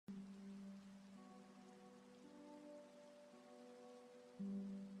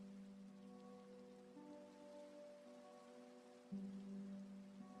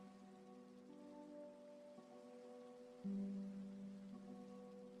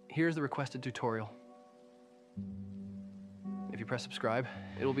Here's the requested tutorial. If you press subscribe,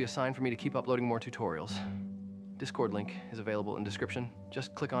 it will be a sign for me to keep uploading more tutorials. Discord link is available in description.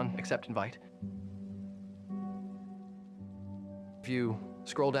 Just click on Accept Invite. If you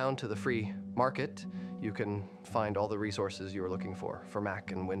scroll down to the free market, you can find all the resources you are looking for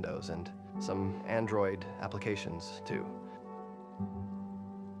Mac and Windows, and some Android applications too.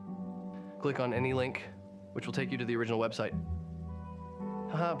 Click on any link, which will take you to the original website.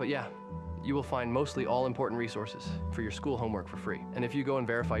 But yeah, you will find mostly all important resources for your school homework for free. And if you go and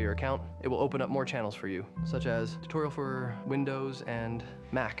verify your account, it will open up more channels for you, such as tutorial for Windows and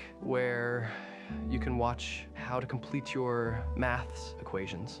Mac, where you can watch how to complete your maths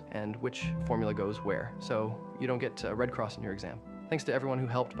equations and which formula goes where, so you don't get a red cross in your exam. Thanks to everyone who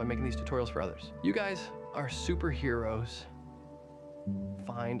helped by making these tutorials for others. You guys are superheroes.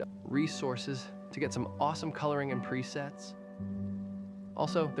 Find resources to get some awesome coloring and presets.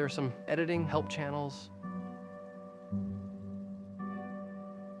 Also, there are some editing help channels.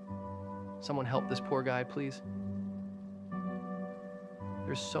 Someone help this poor guy, please.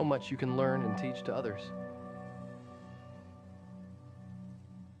 There's so much you can learn and teach to others.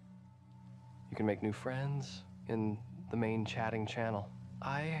 You can make new friends in the main chatting channel.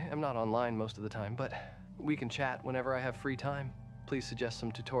 I am not online most of the time, but we can chat whenever I have free time. Please suggest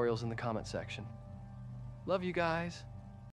some tutorials in the comment section. Love you guys.